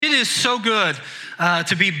is so good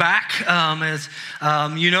to be back. As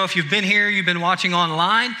you know, if you've been here, you've been watching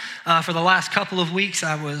online. For the last couple of weeks,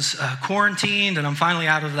 I was quarantined, and I'm finally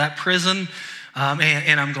out of that prison,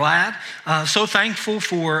 and I'm glad. So thankful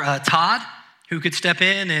for Todd, who could step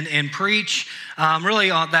in and preach.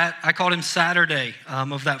 Really, on that, I called him Saturday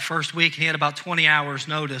of that first week. He had about 20 hours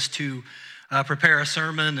notice to prepare a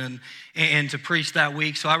sermon and to preach that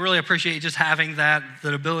week. So I really appreciate just having that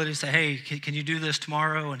ability to say, hey, can you do this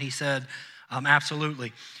tomorrow? And he said,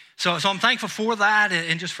 absolutely. So I'm thankful for that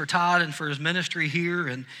and just for Todd and for his ministry here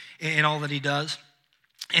and all that he does.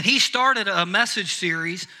 And he started a message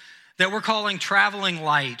series that we're calling Traveling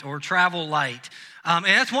Light or Travel Light. And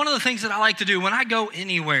that's one of the things that I like to do when I go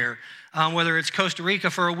anywhere, whether it's Costa Rica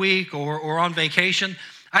for a week or on vacation.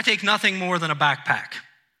 I take nothing more than a backpack.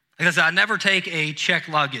 Because I never take a checked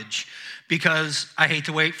luggage because I hate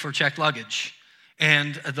to wait for checked luggage.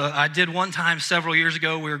 And I did one time several years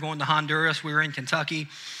ago. We were going to Honduras. We were in Kentucky.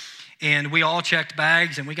 And we all checked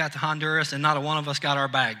bags. And we got to Honduras. And not a one of us got our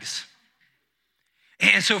bags.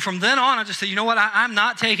 And so from then on, I just said, you know what? I'm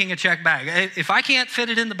not taking a checked bag. If I can't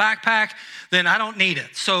fit it in the backpack, then I don't need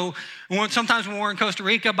it. So sometimes when we're in Costa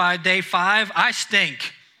Rica, by day 5, I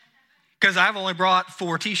stink. Because I've only brought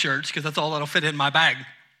 4 T-shirts because that's all that'll fit in my bag.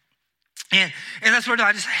 And that's what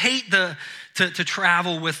I just hate to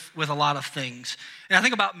travel with a lot of things. And I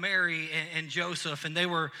think about Mary and Joseph, and they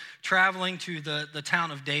were traveling to the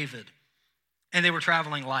town of David, and they were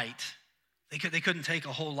traveling light. They couldn't take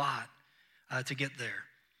a whole lot to get there.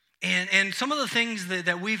 And some of the things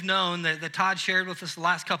that we've known that Todd shared with us the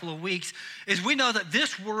last couple of weeks is we know that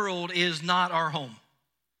this world is not our home.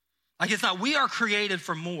 Like it's not, we are created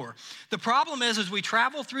for more. The problem is, as we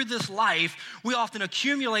travel through this life, we often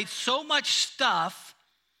accumulate so much stuff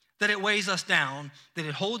that it weighs us down, that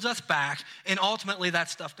it holds us back, and ultimately that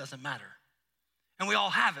stuff doesn't matter. And we all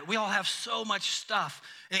have it. We all have so much stuff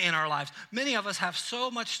in our lives. Many of us have so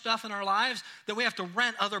much stuff in our lives that we have to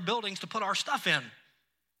rent other buildings to put our stuff in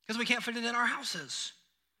because we can't fit it in our houses.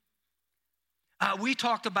 We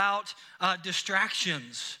talked about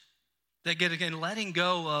distractions. That get, again, letting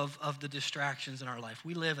go of the distractions in our life.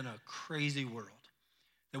 We live in a crazy world.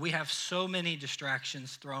 That we have so many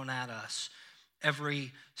distractions thrown at us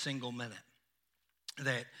every single minute.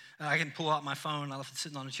 That I can pull out my phone, I left it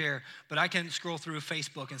sitting on a chair, but I can scroll through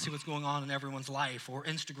Facebook and see what's going on in everyone's life, or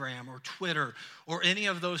Instagram, or Twitter, or any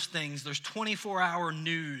of those things. There's 24-hour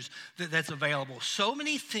news that's available. So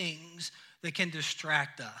many things that can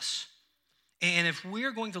distract us. And if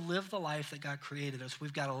we're going to live the life that God created us,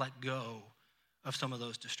 we've got to let go of some of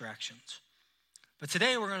those distractions. But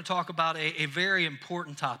today we're going to talk about a very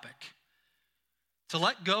important topic. To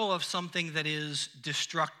let go of something that is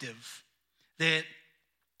destructive, that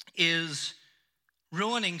is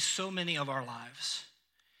ruining so many of our lives.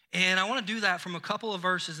 And I want to do that from a couple of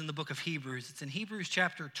verses in the book of Hebrews. It's in Hebrews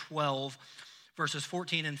chapter 12, verses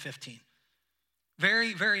 14 and 15.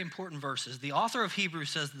 Very, very important verses. The author of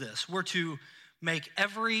Hebrews says this: we're to make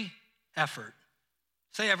every effort.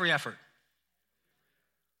 Say every effort.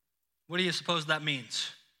 What do you suppose that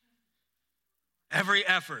means? Every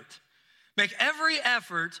effort. Make every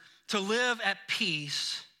effort to live at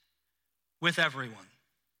peace with everyone.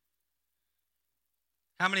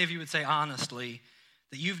 How many of you would say honestly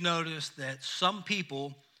that you've noticed that some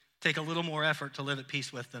people take a little more effort to live at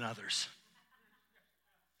peace with than others?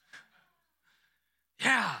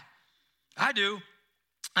 Yeah, I do.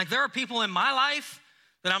 Like there are people in my life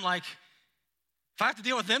that I'm like, if I have to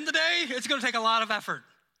deal with them today, it's going to take a lot of effort.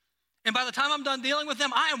 And by the time I'm done dealing with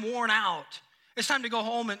them, I am worn out. It's time to go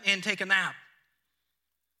home and take a nap.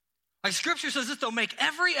 Like Scripture says this, though, make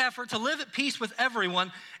every effort to live at peace with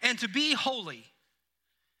everyone and to be holy.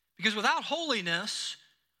 Because without holiness,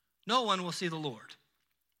 no one will see the Lord.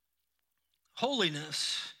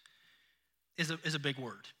 Holiness is a big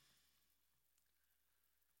word.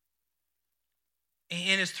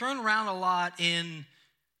 And it's thrown around a lot in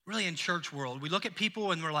church world. We look at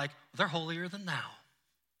people and we're like, they're holier than thou.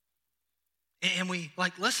 And we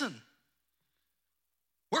listen,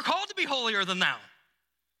 we're called to be holier than thou.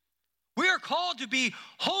 We are called to be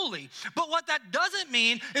holy. But what that doesn't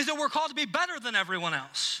mean is that we're called to be better than everyone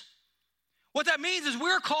else. What that means is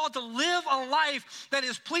we're called to live a life that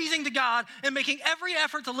is pleasing to God and making every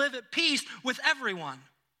effort to live at peace with everyone.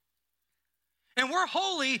 And we're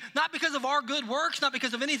holy not because of our good works, not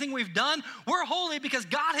because of anything we've done. We're holy because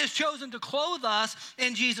God has chosen to clothe us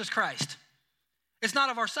in Jesus Christ. It's not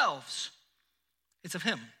of ourselves. It's of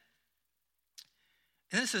him.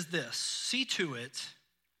 And it says this: see to it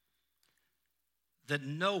that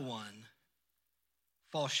no one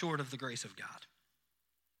falls short of the grace of God.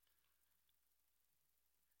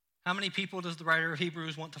 How many people does the writer of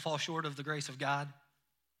Hebrews want to fall short of the grace of God?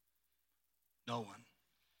 No one.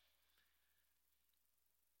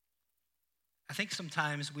 I think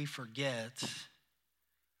sometimes we forget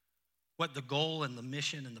what the goal and the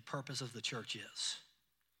mission and the purpose of the church is.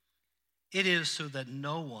 It is so that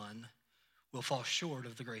no one will fall short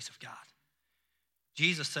of the grace of God.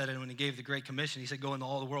 Jesus said it when he gave the Great Commission. He said, go into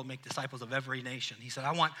all the world, make disciples of every nation. He said,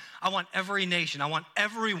 I want every nation, I want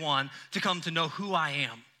everyone to come to know who I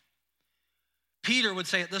am. Peter would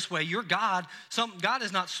say it this way, your God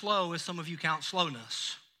is not slow as some of you count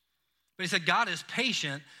slowness. But he said, God is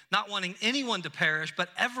patient, not wanting anyone to perish, but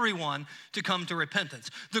everyone to come to repentance.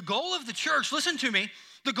 The goal of the church, listen to me,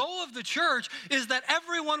 the goal of the church is that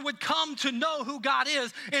everyone would come to know who God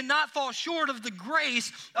is and not fall short of the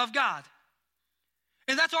grace of God.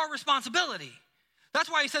 And that's our responsibility.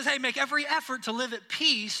 That's why he says, hey, make every effort to live at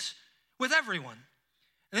peace with everyone.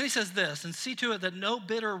 And then he says this, and see to it that no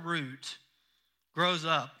bitter root grows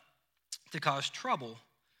up to cause trouble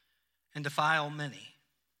and defile many.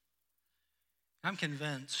 I'm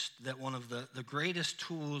convinced that one of the greatest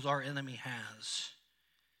tools our enemy has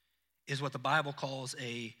is what the Bible calls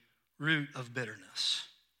a root of bitterness.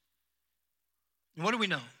 And what do we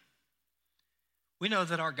know? We know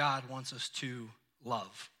that our God wants us to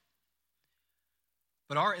love.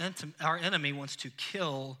 But our enemy wants to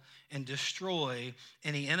kill and destroy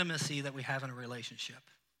any intimacy that we have in a relationship.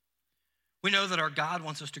 We know that our God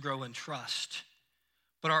wants us to grow in trust,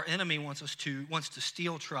 but our enemy wants to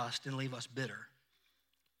steal trust and leave us bitter.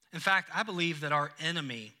 In fact, I believe that our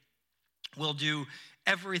enemy will do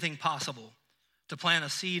everything possible to plant a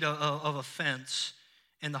seed of offense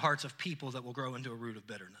in the hearts of people that will grow into a root of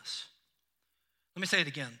bitterness. Let me say it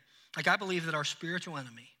again. I believe that our spiritual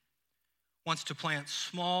enemy wants to plant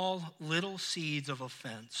small, little seeds of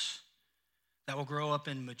offense that will grow up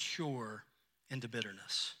and mature into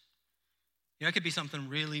bitterness. It could be something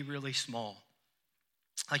really, really small.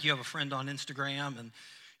 Like you have a friend on Instagram and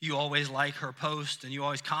you always like her post and you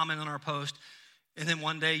always comment on her post. And then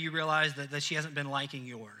one day you realize that she hasn't been liking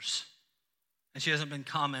yours. And she hasn't been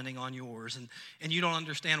commenting on yours. And you don't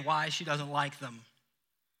understand why she doesn't like them.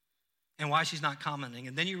 And why she's not commenting.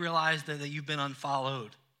 And then you realize that you've been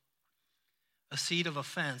unfollowed. A seed of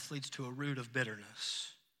offense leads to a root of bitterness.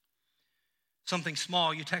 Something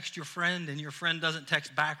small, you text your friend and your friend doesn't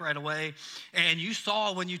text back right away. And you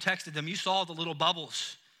saw when you texted them, you saw the little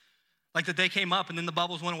bubbles. Like that they came up and then the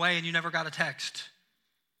bubbles went away and you never got a text.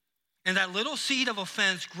 And that little seed of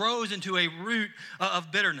offense grows into a root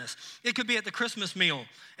of bitterness. It could be at the Christmas meal.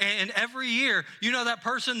 And every year, you know that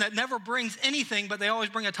person that never brings anything, but they always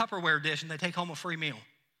bring a Tupperware dish and they take home a free meal.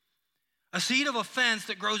 A seed of offense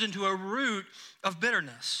that grows into a root of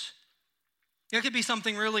bitterness. It could be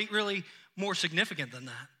something really, really more significant than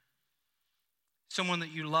that. Someone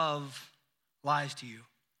that you love lies to you.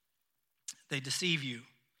 They deceive you.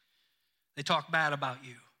 They talk bad about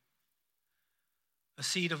you. A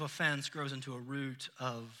seed of offense grows into a root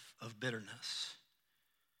of bitterness.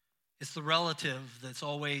 It's the relative that's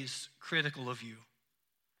always critical of you.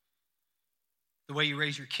 The way you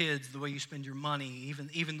raise your kids, the way you spend your money,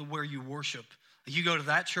 even the where you worship. You go to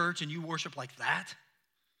that church and you worship like that,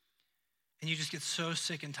 and you just get so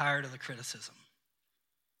sick and tired of the criticism.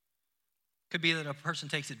 Could be that a person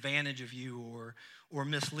takes advantage of you or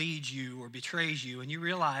misleads you or betrays you, and you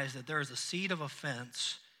realize that there is a seed of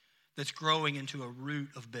offense that's growing into a root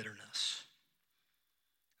of bitterness.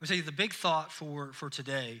 I would say the big thought for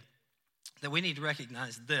today that we need to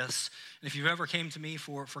recognize this, and if you've ever came to me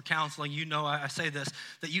for counseling, you know I say this,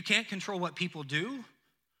 that you can't control what people do,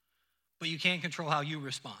 but you can control how you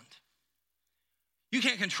respond. You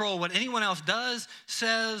can't control what anyone else does,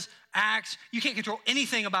 says, acts. You can't control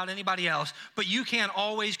anything about anybody else, but you can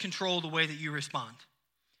always control the way that you respond.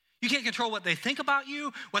 You can't control what they think about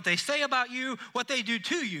you, what they say about you, what they do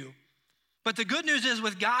to you. But the good news is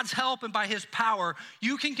with God's help and by his power,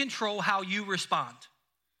 you can control how you respond.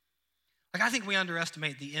 I think we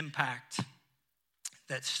underestimate the impact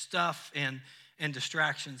that stuff and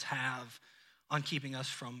distractions have on keeping us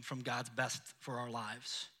from God's best for our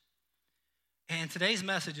lives. And today's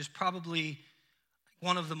message is probably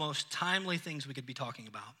one of the most timely things we could be talking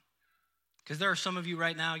about. Because there are some of you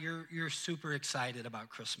right now, you're super excited about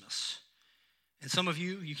Christmas. And some of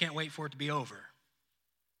you can't wait for it to be over.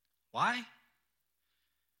 Why?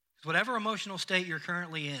 Because whatever emotional state you're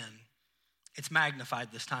currently in, it's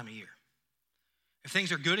magnified this time of year. If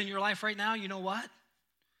things are good in your life right now, you know what?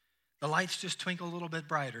 The lights just twinkle a little bit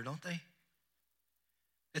brighter, don't they?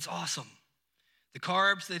 It's awesome. The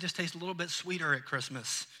carbs, they just taste a little bit sweeter at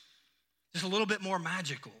Christmas. Just a little bit more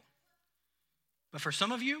magical. But for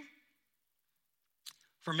some of you,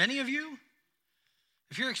 For many of you,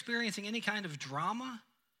 if you're experiencing any kind of drama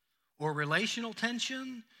or relational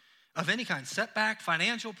tension of any kind, setback,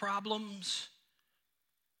 financial problems,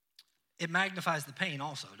 it magnifies the pain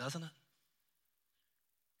also, doesn't it?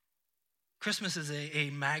 Christmas is a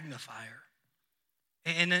magnifier.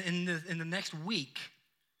 And in the next week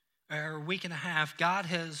or week and a half, God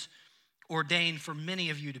has ordained for many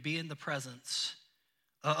of you to be in the presence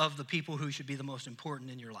of the people who should be the most important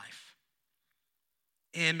in your life.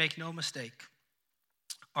 And make no mistake,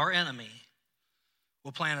 our enemy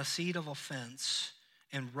will plant a seed of offense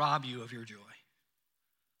and rob you of your joy.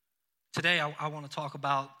 Today, I want to talk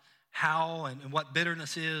about how and what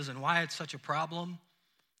bitterness is and why it's such a problem,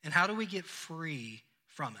 and how do we get free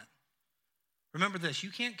from it. Remember this, you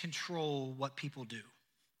can't control what people do,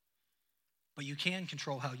 but you can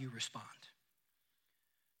control how you respond.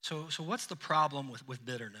 So what's the problem with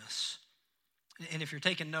bitterness? And if you're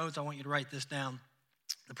taking notes, I want you to write this down.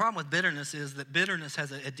 The problem with bitterness is that bitterness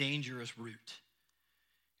has a dangerous root.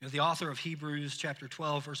 You know, the author of Hebrews chapter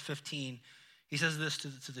 12, verse 15, he says this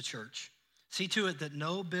to the church. See to it that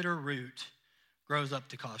no bitter root grows up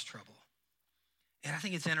to cause trouble. And I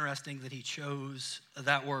think it's interesting that he chose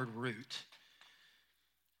that word root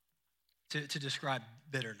to describe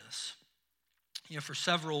bitterness. You know, for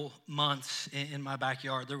several months in my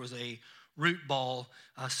backyard, there was a root ball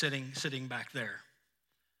sitting back there.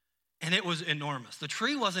 And it was enormous. The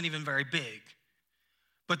tree wasn't even very big,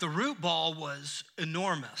 but the root ball was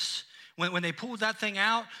enormous. When they pulled that thing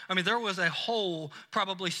out, I mean, there was a hole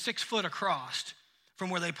probably 6 foot across from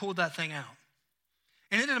where they pulled that thing out.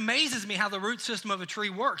 And it amazes me how the root system of a tree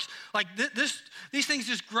works. Like these things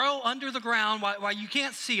just grow under the ground while you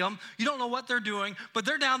can't see them. You don't know what they're doing, but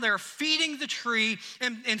they're down there feeding the tree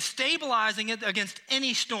and stabilizing it against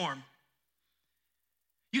any storm.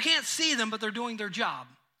 You can't see them, but they're doing their job.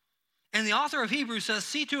 And the author of Hebrews says,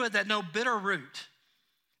 see to it that no bitter root,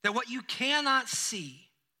 that what you cannot see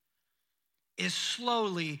is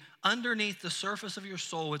slowly underneath the surface of your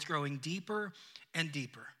soul. It's growing deeper and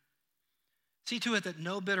deeper. See to it that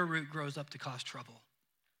no bitter root grows up to cause trouble.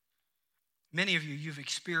 Many of you, you've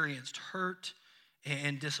experienced hurt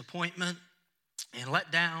and disappointment and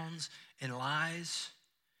letdowns and lies.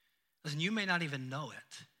 Listen, you may not even know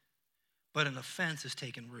it, but an offense has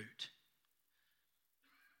taken root.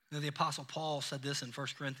 You know, the Apostle Paul said this in 1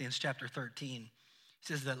 Corinthians chapter 13. He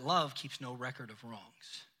says that love keeps no record of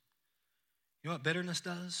wrongs. You know what bitterness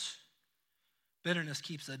does? Bitterness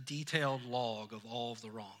keeps a detailed log of all of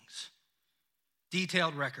the wrongs.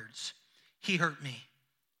 Detailed records. He hurt me.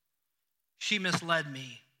 She misled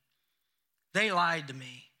me. They lied to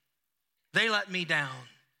me. They let me down.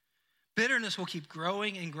 Bitterness will keep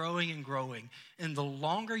growing and growing and growing. And the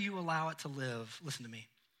longer you allow it to live, listen to me,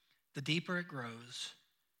 the deeper it grows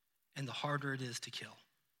and the harder it is to kill.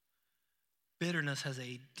 Bitterness has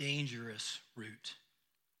a dangerous root.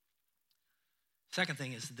 Second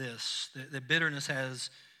thing is this, that bitterness has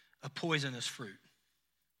a poisonous fruit.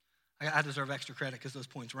 I deserve extra credit because those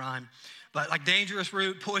points rhyme. But like dangerous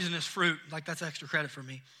root, poisonous fruit, like that's extra credit for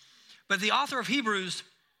me. But the author of Hebrews,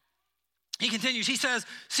 he continues, he says,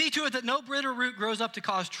 see to it that no bitter root grows up to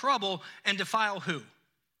cause trouble and defile who?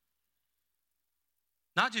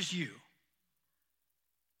 Not just you.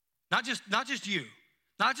 Not just you.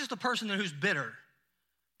 Not just the person who's bitter,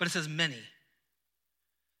 but it says many.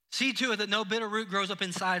 See to it that no bitter root grows up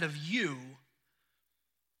inside of you.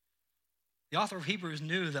 The author of Hebrews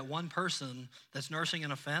knew that one person that's nursing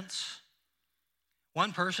an offense,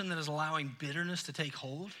 one person that is allowing bitterness to take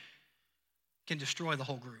hold, can destroy the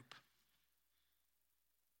whole group.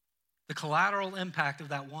 The collateral impact of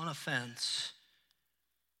that one offense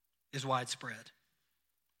is widespread.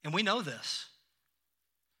 And we know this.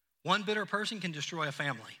 One bitter person can destroy a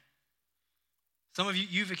family. Some of you,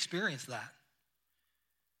 you've experienced that.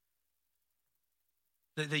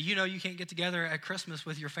 That you know you can't get together at Christmas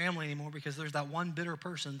with your family anymore because there's that one bitter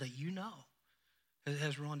person that you know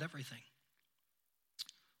has ruined everything.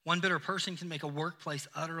 One bitter person can make a workplace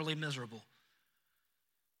utterly miserable.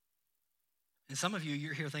 And some of you,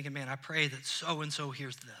 you're here thinking, man, I pray that so-and-so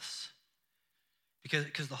hears this.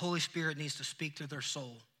 Because the Holy Spirit needs to speak to their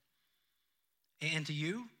soul. And to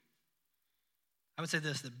you, I would say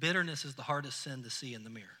this, that bitterness is the hardest sin to see in the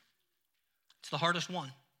mirror. It's the hardest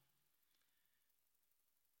one.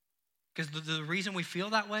 Because the reason we feel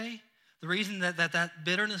that way, the reason that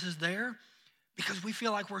bitterness is there, because we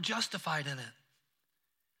feel like we're justified in it.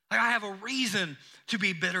 Like I have a reason to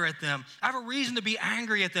be bitter at them. I have a reason to be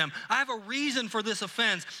angry at them. I have a reason for this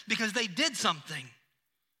offense because they did something.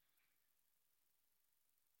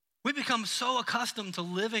 We become so accustomed to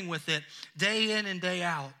living with it day in and day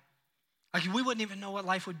out Like we wouldn't even know what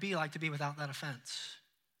life would be like to be without that offense,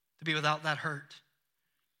 to be without that hurt.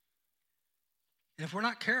 And if we're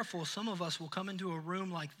not careful, some of us will come into a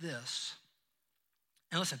room like this,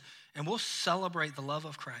 and listen, and we'll celebrate the love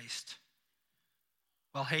of Christ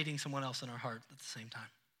while hating someone else in our heart at the same time.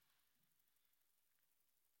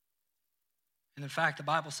 And in fact, the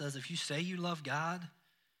Bible says if you say you love God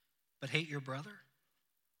but hate your brother,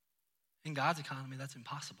 in God's economy, that's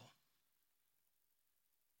impossible.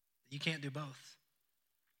 You can't do both.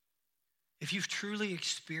 If you've truly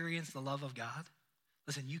experienced the love of God,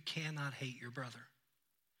 listen, you cannot hate your brother.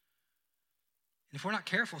 And if we're not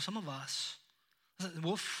careful, some of us, listen,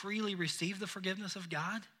 we'll freely receive the forgiveness of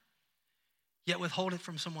God, yet withhold it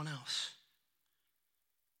from someone else.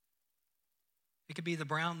 It could be the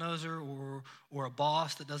brown noser or a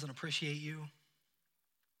boss that doesn't appreciate you,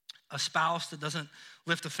 a spouse that doesn't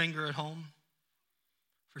lift a finger at home.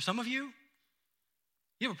 For some of you,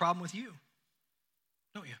 you have a problem with you,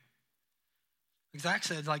 don't you? Zach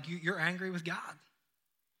said, like, you're angry with God.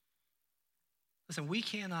 Listen, we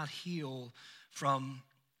cannot heal from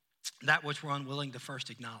that which we're unwilling to first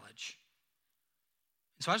acknowledge.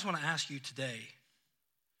 And so I just want to ask you today,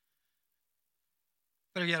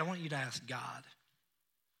 better yet, I want you to ask God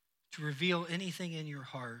to reveal anything in your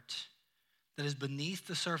heart that is beneath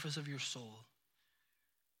the surface of your soul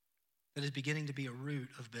that is beginning to be a root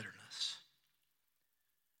of bitterness.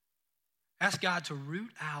 Ask God to root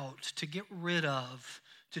out, to get rid of,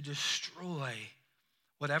 to destroy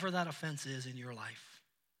whatever that offense is in your life.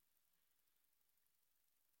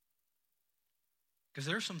 Because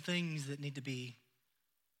there are some things that need to be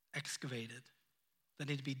excavated, that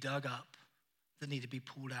need to be dug up, that need to be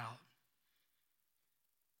pulled out.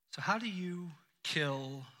 So how do you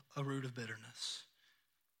kill a root of bitterness?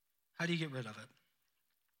 How do you get rid of it?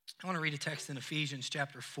 I want to read a text in Ephesians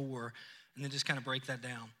chapter 4 and then just kind of break that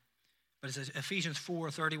down. But it says Ephesians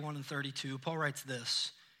 4, 31 and 32. Paul writes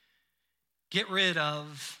this: get rid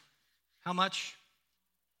of, how much?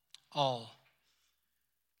 All.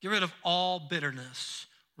 Get rid of all bitterness,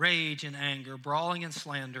 rage and anger, brawling and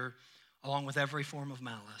slander, along with every form of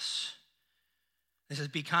malice. It says,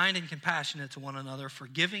 be kind and compassionate to one another,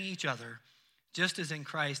 forgiving each other, just as in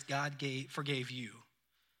Christ God forgave you.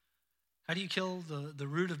 How do you kill the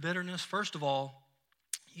root of bitterness? First of all,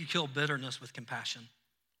 you kill bitterness with compassion.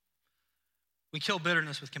 We kill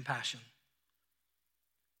bitterness with compassion.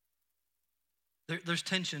 There's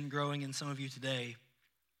tension growing in some of you today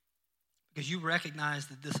because you recognize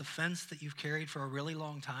that this offense that you've carried for a really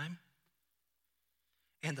long time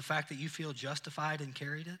and the fact that you feel justified in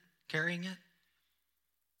carrying it.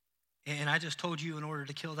 And I just told you in order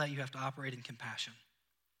to kill that, you have to operate in compassion.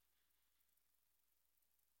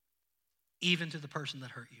 Even to the person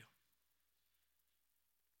that hurt you.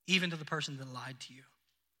 Even to the person that lied to you.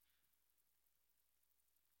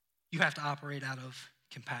 You have to operate out of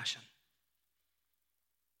compassion.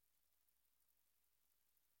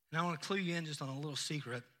 And I want to clue you in just on a little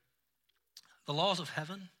secret. The laws of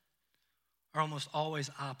heaven are almost always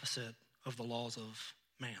opposite of the laws of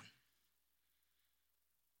man.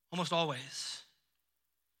 Almost always.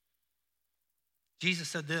 Jesus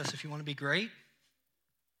said this: if you want to be great,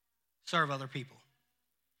 serve other people.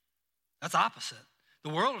 That's opposite. The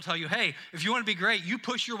world will tell you, hey, if you want to be great, you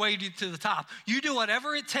push your way to the top. You do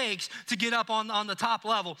whatever it takes to get up on the top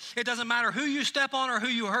level. It doesn't matter who you step on or who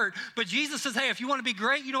you hurt. But Jesus says, hey, if you want to be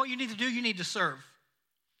great, you know what you need to do? You need to serve.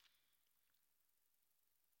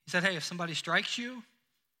 He said, hey, if somebody strikes you,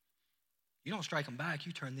 you don't strike them back.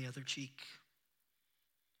 You turn the other cheek.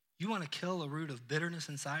 You want to kill a root of bitterness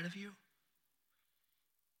inside of you?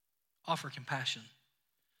 Offer compassion.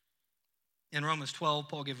 In Romans 12,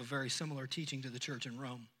 Paul gave a very similar teaching to the church in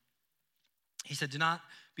Rome. He said, do not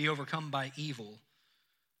be overcome by evil,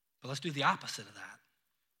 but let's do the opposite of that.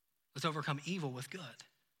 Let's overcome evil with good.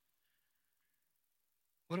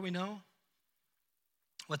 What do we know?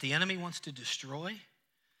 What the enemy wants to destroy,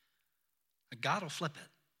 God will flip it.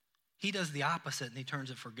 He does the opposite and he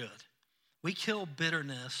turns it for good. We kill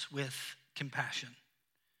bitterness with compassion.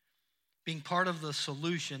 Being part of the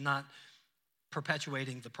solution, not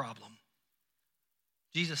perpetuating the problem.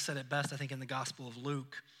 Jesus said it best, I think, in the Gospel of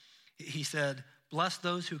Luke. He said, bless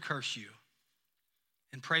those who curse you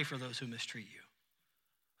and pray for those who mistreat you.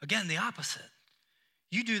 Again, the opposite.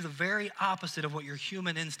 You do the very opposite of what your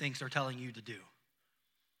human instincts are telling you to do.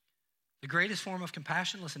 The greatest form of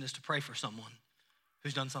compassion, listen, is to pray for someone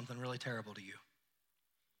who's done something really terrible to you.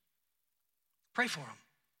 Pray for them.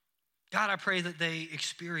 God, I pray that they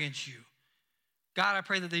experience you God, I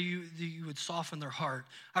pray that you would soften their heart.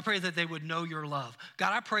 I pray that they would know your love.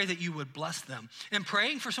 God, I pray that you would bless them. And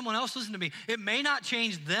praying for someone else, listen to me, it may not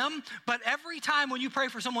change them, but every time when you pray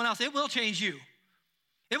for someone else, it will change you.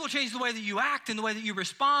 It will change the way that you act and the way that you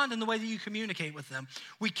respond and the way that you communicate with them.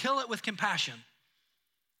 We kill it with compassion.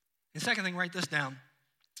 And second thing, write this down.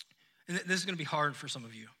 And this is going to be hard for some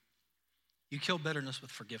of you. You kill bitterness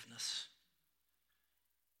with forgiveness.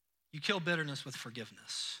 You kill bitterness with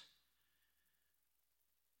forgiveness.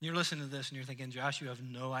 You're listening to this and you're thinking, Josh, you have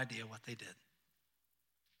no idea what they did.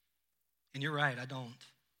 And you're right, I don't.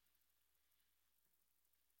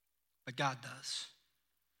 But God does.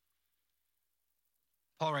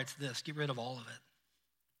 Paul writes this, get rid of all of it.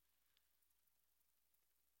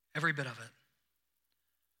 Every bit of it.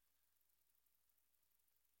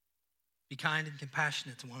 Be kind and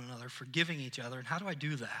compassionate to one another, forgiving each other. And how do I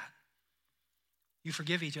do that? You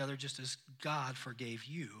forgive each other just as God forgave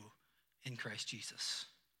you in Christ Jesus.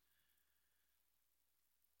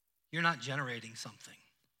 You're not generating something.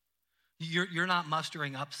 You're not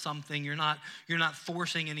mustering up something. You're not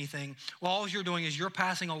forcing anything. Well, all you're doing is you're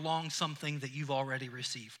passing along something that you've already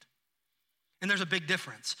received. And there's a big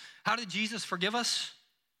difference. How did Jesus forgive us?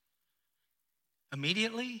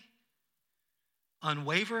 Immediately,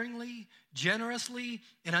 unwaveringly, generously,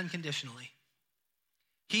 and unconditionally.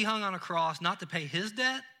 He hung on a cross not to pay his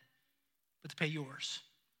debt, but to pay yours,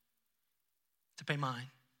 to pay mine.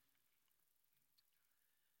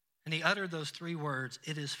 And he uttered those three words,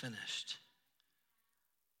 it is finished.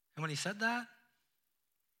 And when he said that,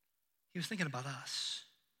 he was thinking about us.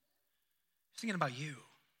 He was thinking about you.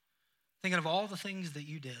 Thinking of all the things that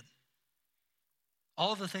you did.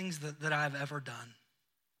 All of the things that I've ever done.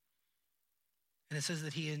 And it says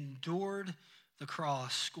that he endured the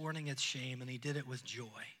cross, scorning its shame, and he did it with joy.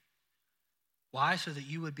 Why? So that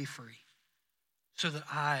you would be free. So that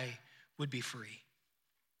I would be free.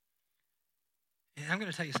 And I'm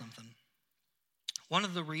going to tell you something. One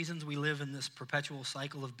of the reasons we live in this perpetual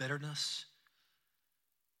cycle of bitterness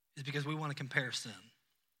is because we want to compare sin.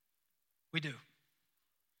 We do.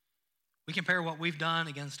 We compare what we've done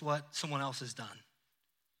against what someone else has done.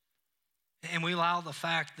 And we allow the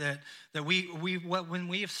fact that when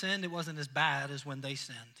we have sinned, it wasn't as bad as when they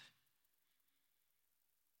sinned.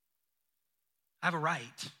 I have a right.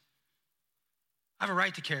 I have a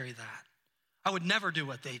right to carry that. I would never do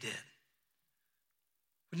what they did.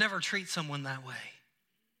 Would never treat someone that way.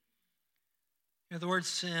 You know, the word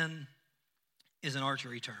sin is an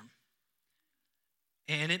archery term.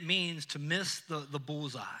 And it means to miss the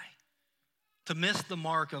bullseye, to miss the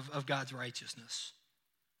mark of God's righteousness.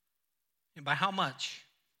 And by how much?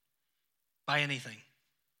 By anything.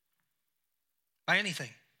 By anything.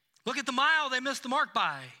 Look at the mile they missed the mark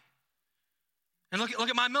by. And look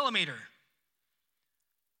at my millimeter.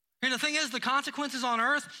 And the thing is, the consequences on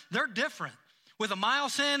earth, they're different. With a mile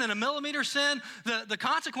sin and a millimeter sin, the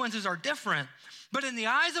consequences are different. But in the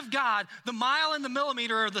eyes of God, the mile and the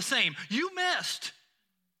millimeter are the same. You missed.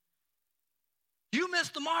 You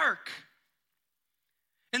missed the mark.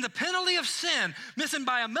 And the penalty of sin, missing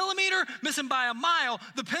by a millimeter, missing by a mile,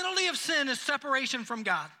 the penalty of sin is separation from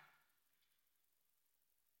God.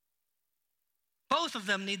 Both of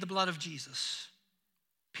them need the blood of Jesus,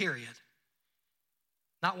 period.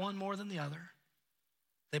 Not one more than the other.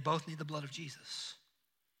 They both need the blood of Jesus.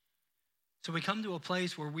 So we come to a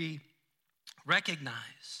place where we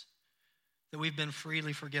recognize that we've been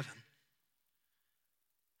freely forgiven.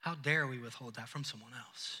 How dare we withhold that from someone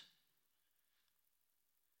else?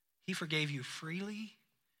 He forgave you freely,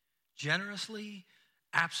 generously,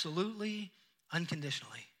 absolutely,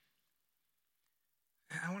 unconditionally.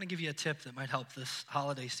 I want to give you a tip that might help this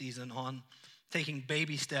holiday season on taking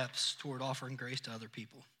baby steps toward offering grace to other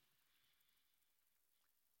people.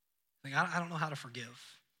 I don't know how to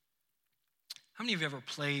forgive. How many of you ever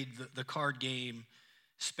played the card game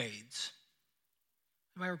Spades?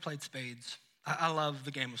 Have I ever played Spades? I love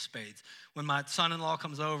the game of Spades. When my son-in-law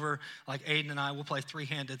comes over, like Aiden and I, we'll play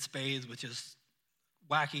three-handed Spades, which is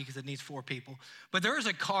wacky because it needs 4 people. But there is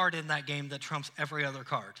a card in that game that trumps every other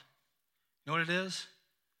card. You know what it is?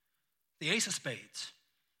 The Ace of Spades.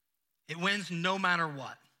 It wins no matter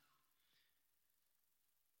what.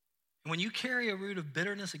 And when you carry a root of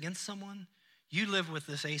bitterness against someone, you live with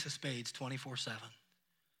this Ace of Spades 24/7.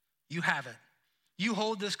 You have it. You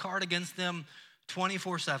hold this card against them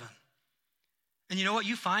 24/7. And you know what?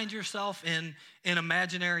 You find yourself in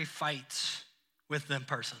imaginary fights with them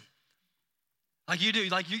person. Like you do.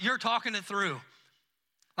 Like you're talking it through.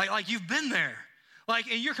 Like you've been there. Like,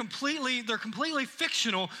 and they're completely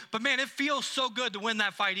fictional, but man, it feels so good to win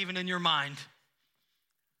that fight even in your mind.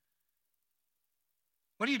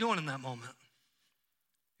 What are you doing in that moment?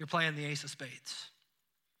 You're playing the ace of spades.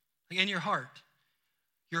 Like in your heart,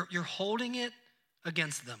 you're holding it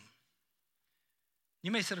against them. You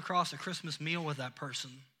may sit across a Christmas meal with that person,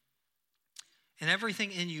 and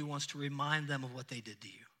everything in you wants to remind them of what they did to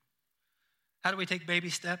you. How do we take baby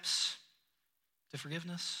steps to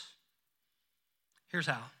forgiveness? Here's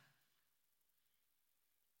how.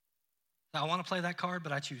 I want to play that card,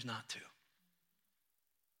 but I choose not to.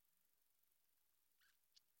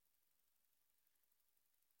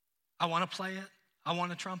 I want to play it. I want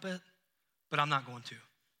to trump it, but I'm not going to.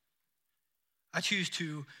 I choose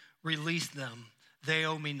to release them. They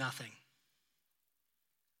owe me nothing.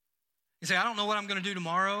 You say, I don't know what I'm going to do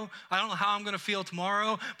tomorrow. I don't know how I'm going to feel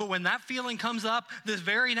tomorrow. But when that feeling comes up this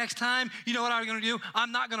very next time, you know what I'm going to do?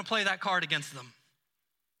 I'm not going to play that card against them.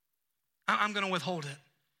 I'm going to withhold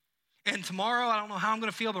it. And tomorrow, I don't know how I'm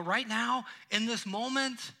going to feel. But right now, in this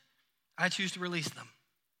moment, I choose to release them.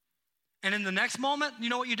 And in the next moment, you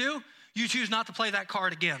know what you do? You choose not to play that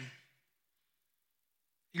card again.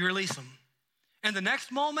 You release them. And the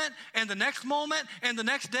next moment, and the next moment, and the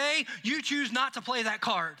next day, you choose not to play that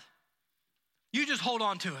card. You just hold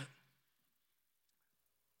on to it.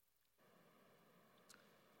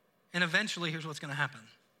 And eventually, here's what's going to happen.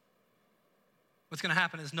 What's going to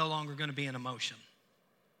happen is no longer going to be an emotion.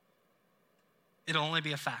 It'll only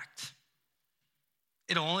be a fact.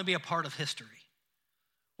 It'll only be a part of history.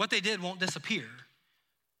 What they did won't disappear.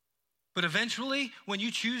 But eventually, when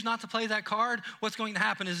you choose not to play that card, what's going to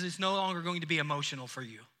happen is it's no longer going to be emotional for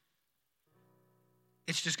you.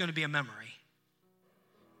 It's just going to be a memory.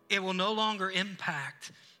 It will no longer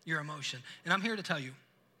impact your emotion. And I'm here to tell you,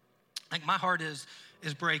 like my heart is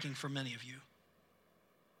breaking for many of you.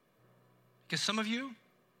 Because some of you,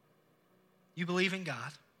 you believe in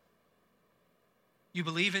God. You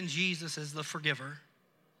believe in Jesus as the forgiver.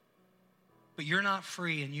 But you're not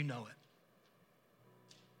free and you know it.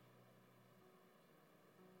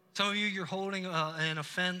 Some of you, you're holding an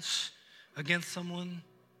offense against someone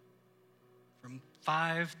from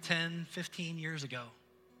 5, 10, 15 years ago.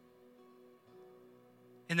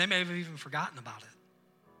 And they may have even forgotten about it.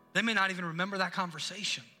 They may not even remember that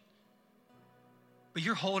conversation. But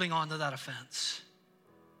you're holding on to that offense.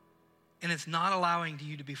 And it's not allowing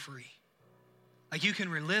you to be free. Like you can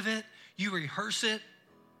relive it, you rehearse it.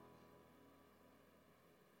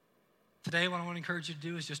 Today, what I want to encourage you to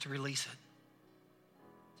do is just to release it.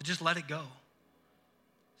 To just let it go.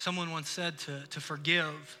 Someone once said to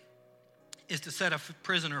forgive is to set a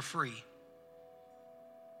prisoner free.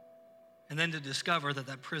 And then to discover that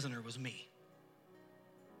that prisoner was me.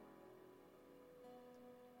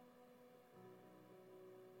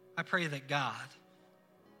 I pray that God,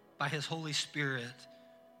 by his Holy Spirit,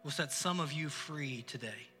 will set some of you free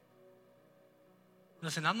today.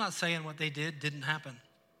 Listen, I'm not saying what they did didn't happen.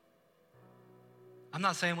 I'm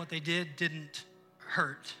not saying what they did didn't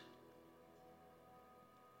hurt.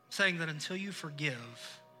 I'm saying that until you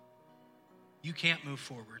forgive, you can't move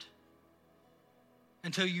forward.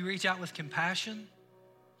 Until you reach out with compassion,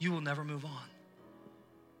 you will never move on.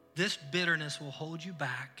 This bitterness will hold you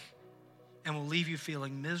back and will leave you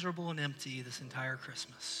feeling miserable and empty this entire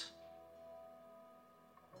Christmas.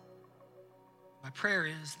 My prayer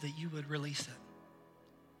is that you would release it.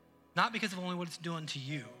 Not because of only what it's doing to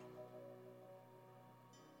you,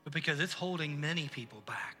 but because it's holding many people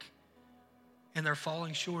back. And they're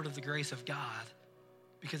falling short of the grace of God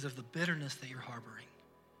because of the bitterness that you're harboring.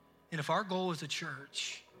 And if our goal as a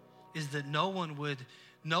church is that no one would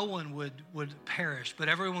perish, but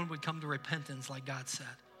everyone would come to repentance like God said.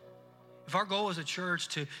 If our goal as a church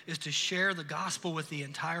is to share the gospel with the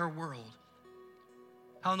entire world,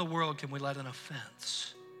 how in the world can we let an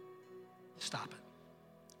offense stop it?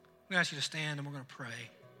 I'm going to ask you to stand and we're going to pray.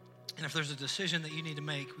 And if there's a decision that you need to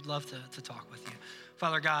make, we'd love to talk with you.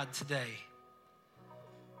 Father God, today,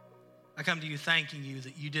 I come to you thanking you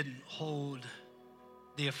that you didn't hold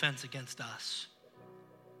the offense against us.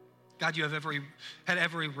 God, you have had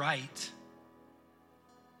every right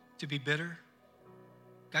to be bitter.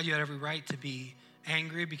 God, you had every right to be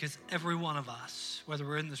angry because every one of us, whether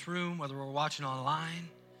we're in this room, whether we're watching online,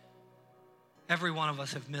 every one of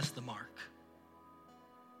us have missed the mark.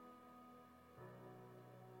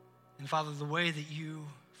 And Father, the way that you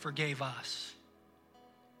forgave us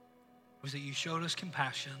was that you showed us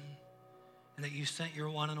compassion and that you sent your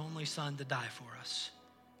one and only Son to die for us.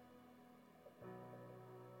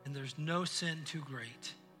 And there's no sin too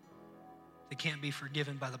great that can't be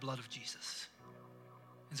forgiven by the blood of Jesus.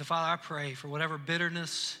 And so, Father, I pray for whatever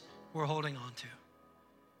bitterness we're holding on to.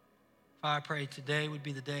 Father, I pray today would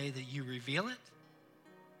be the day that you reveal it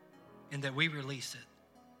and that we release it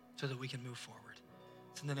so that we can move forward.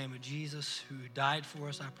 It's in the name of Jesus who died for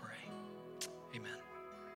us, I pray. Amen.